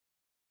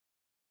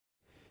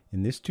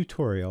In this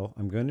tutorial,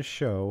 I'm going to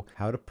show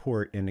how to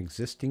port an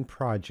existing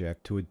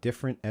project to a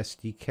different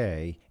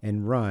SDK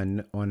and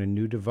run on a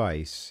new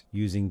device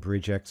using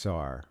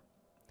BridgeXR.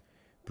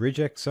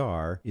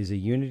 BridgeXR is a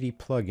Unity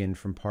plugin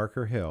from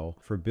Parkerhill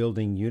for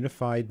building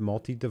unified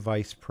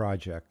multi-device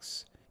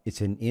projects.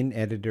 It's an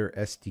in-editor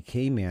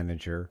SDK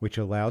manager which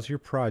allows your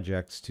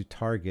projects to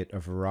target a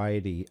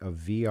variety of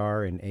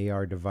VR and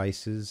AR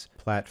devices,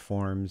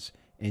 platforms,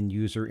 and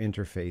user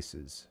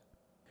interfaces.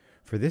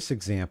 For this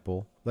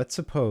example, let's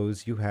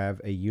suppose you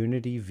have a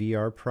Unity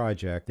VR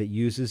project that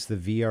uses the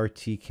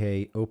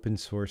VRTK open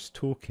source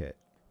toolkit.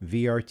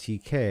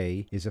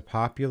 VRTK is a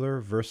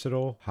popular,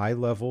 versatile,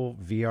 high-level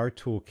VR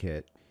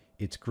toolkit.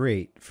 It's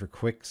great for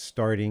quick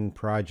starting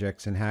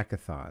projects and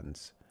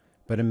hackathons.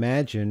 But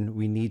imagine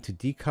we need to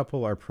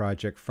decouple our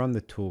project from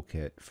the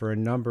toolkit for a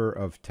number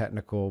of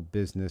technical,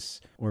 business,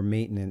 or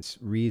maintenance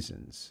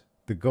reasons.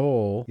 The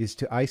goal is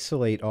to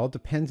isolate all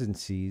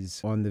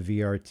dependencies on the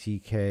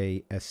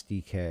VRTK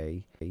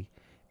SDK,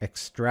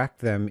 extract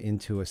them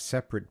into a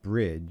separate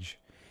bridge,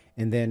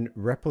 and then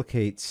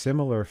replicate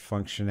similar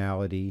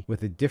functionality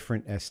with a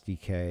different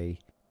SDK.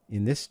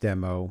 In this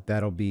demo,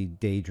 that'll be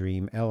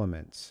Daydream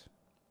Elements.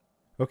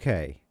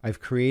 Okay, I've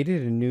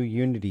created a new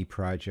Unity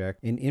project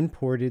and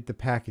imported the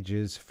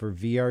packages for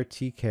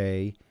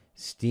VRTK,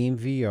 Steam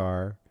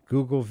VR,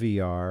 Google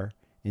VR,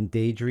 and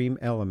Daydream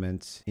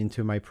Elements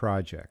into my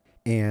project,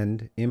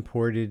 and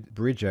imported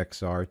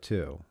BridgeXR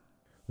too.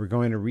 We're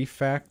going to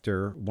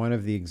refactor one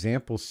of the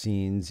example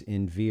scenes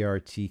in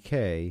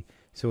VRTK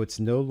so it's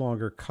no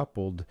longer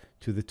coupled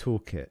to the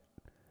toolkit.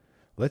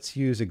 Let's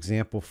use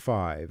example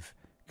 5,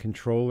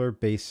 controller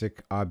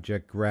basic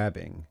object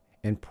grabbing,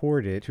 and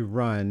port it to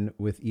run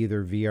with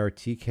either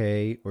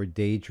VRTK or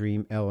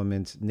Daydream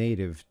Elements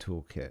native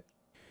toolkit.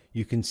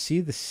 You can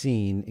see the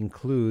scene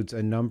includes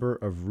a number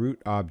of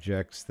root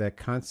objects that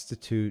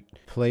constitute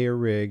player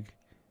rig,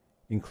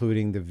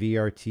 including the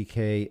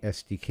VRTK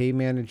SDK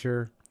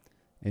manager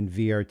and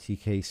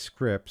VRTK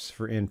scripts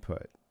for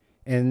input.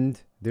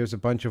 And there's a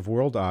bunch of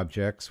world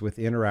objects with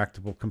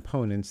interactable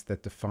components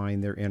that define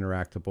their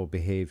interactable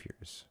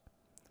behaviors.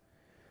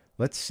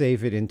 Let's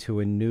save it into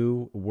a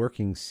new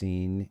working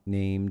scene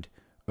named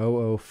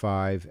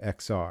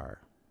 005XR.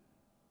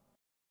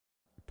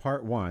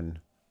 Part 1,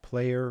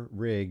 Player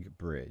Rig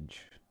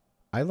Bridge.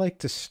 I like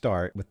to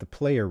start with the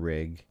player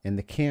rig and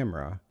the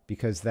camera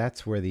because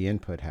that's where the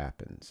input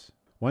happens.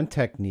 One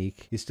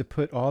technique is to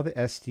put all the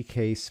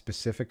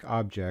SDK-specific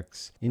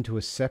objects into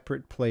a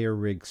separate player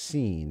rig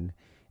scene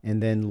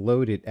and then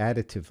load it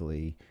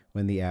additively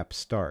when the app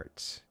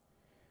starts.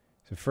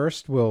 So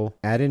first we'll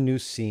add a new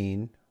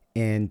scene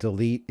and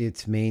delete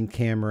its main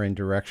camera and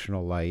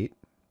directional light.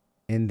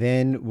 And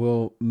then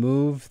we'll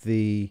move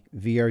the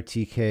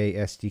VRTK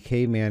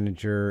SDK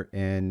manager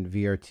and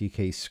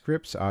VRTK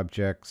scripts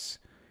objects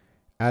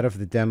out of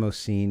the demo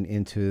scene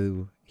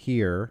into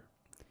here,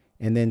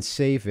 and then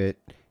save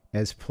it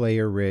as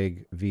player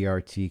rig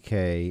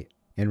VRTK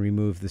and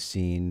remove the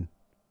scene.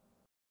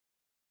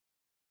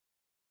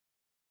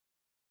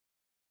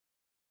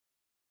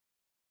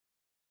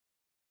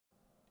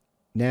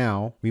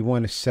 Now we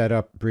want to set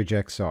up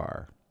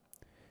BridgeXR.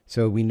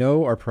 So we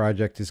know our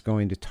project is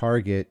going to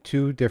target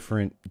two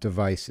different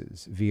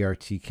devices,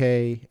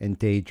 VRTK and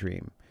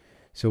Daydream.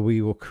 So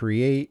we will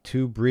create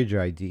two bridge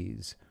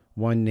IDs,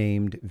 one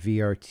named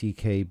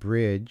VRTK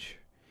Bridge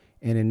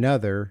and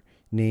another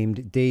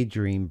named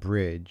Daydream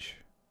Bridge.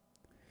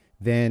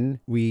 Then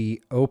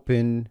we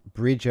open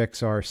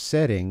BridgeXR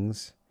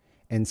settings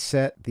and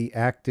set the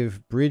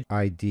active bridge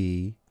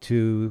ID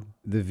to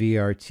the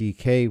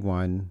VRTK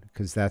one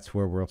because that's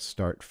where we'll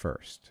start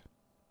first.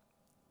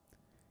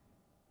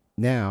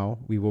 Now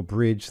we will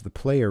bridge the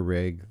player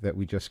rig that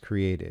we just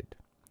created.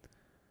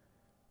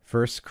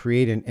 First,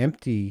 create an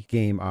empty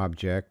game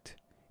object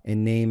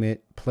and name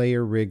it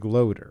Player Rig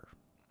Loader.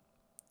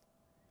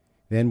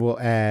 Then we'll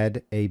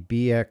add a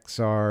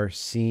BXR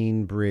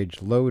Scene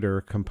Bridge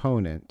Loader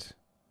component,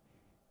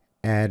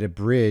 add a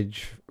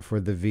bridge for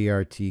the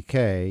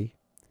VRTK,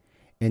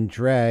 and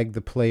drag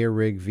the Player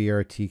Rig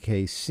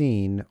VRTK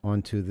scene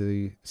onto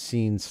the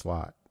scene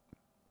slot.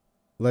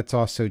 Let's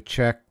also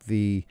check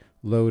the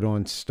Load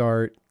on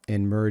Start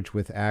and Merge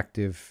with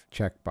Active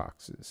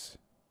checkboxes.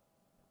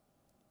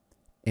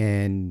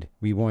 And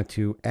we want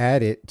to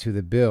add it to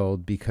the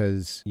build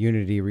because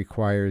Unity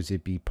requires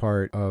it be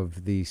part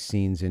of the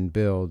scenes in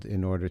build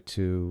in order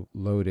to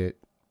load it.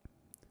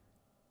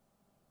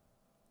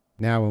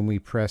 Now when we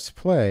press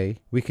play,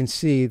 we can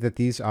see that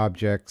these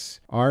objects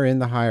are in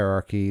the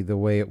hierarchy the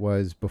way it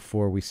was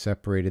before we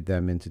separated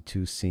them into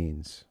two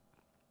scenes.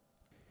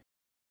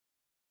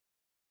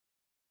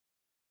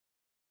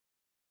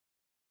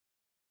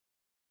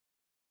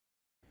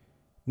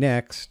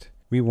 Next,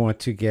 we want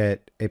to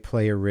get a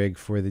player rig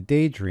for the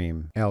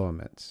Daydream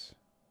Elements.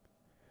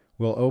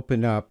 We'll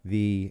open up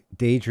the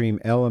Daydream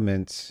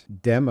Elements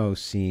demo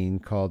scene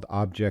called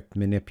Object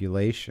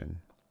Manipulation.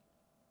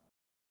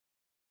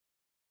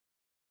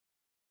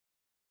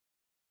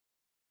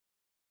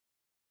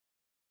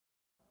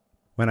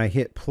 When I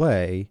hit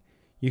play,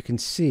 You can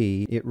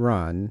see it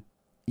run.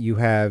 You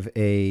have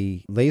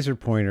a laser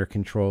pointer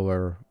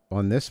controller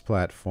on this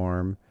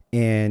platform,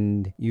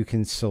 and you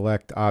can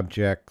select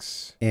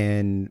objects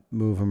and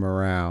move them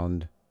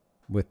around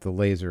with the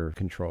laser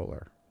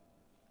controller.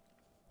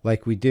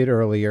 Like we did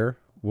earlier,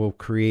 we'll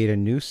create a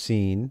new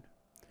scene,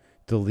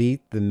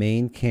 delete the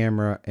main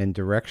camera and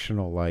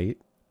directional light,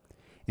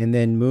 and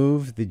then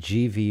move the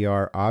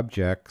GVR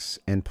objects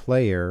and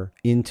player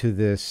into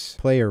this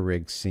player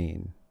rig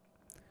scene.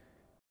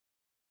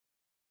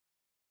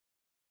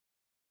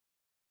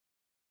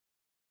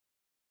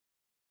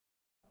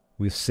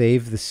 We'll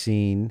save the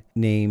scene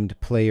named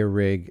Player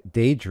Rig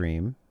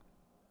Daydream.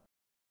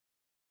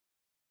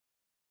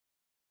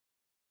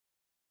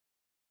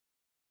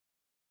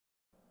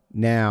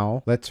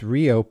 Now let's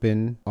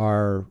reopen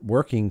our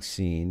working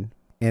scene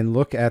and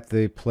look at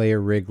the Player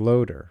Rig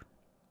loader.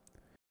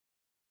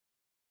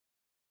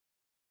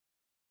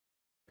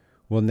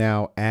 We'll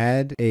now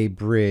add a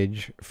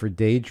bridge for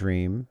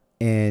Daydream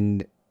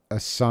and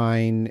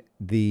assign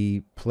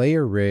the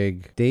Player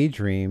Rig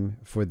Daydream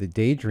for the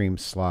Daydream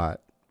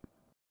slot.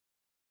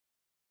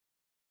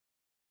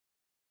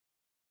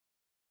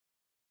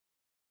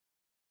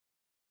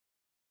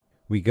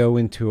 We go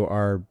into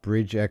our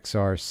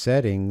BridgeXR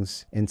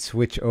settings and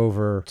switch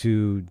over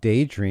to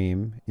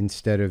Daydream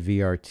instead of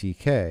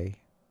VRTK.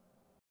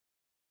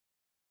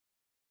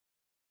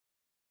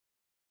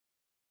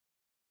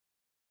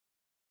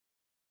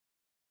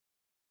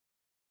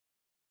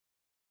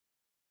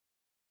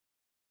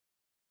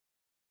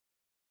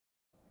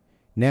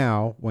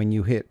 Now, when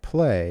you hit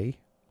play,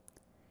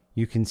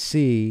 you can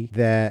see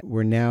that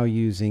we're now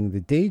using the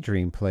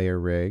Daydream player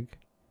rig,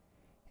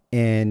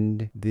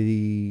 and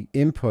the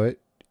input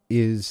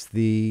is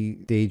the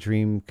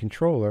Daydream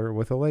controller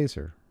with a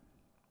laser.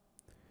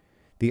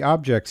 The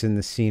objects in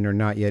the scene are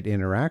not yet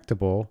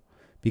interactable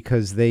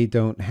because they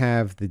don't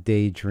have the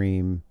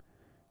Daydream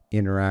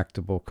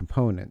interactable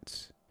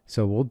components.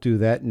 So we'll do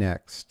that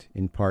next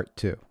in part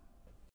 2.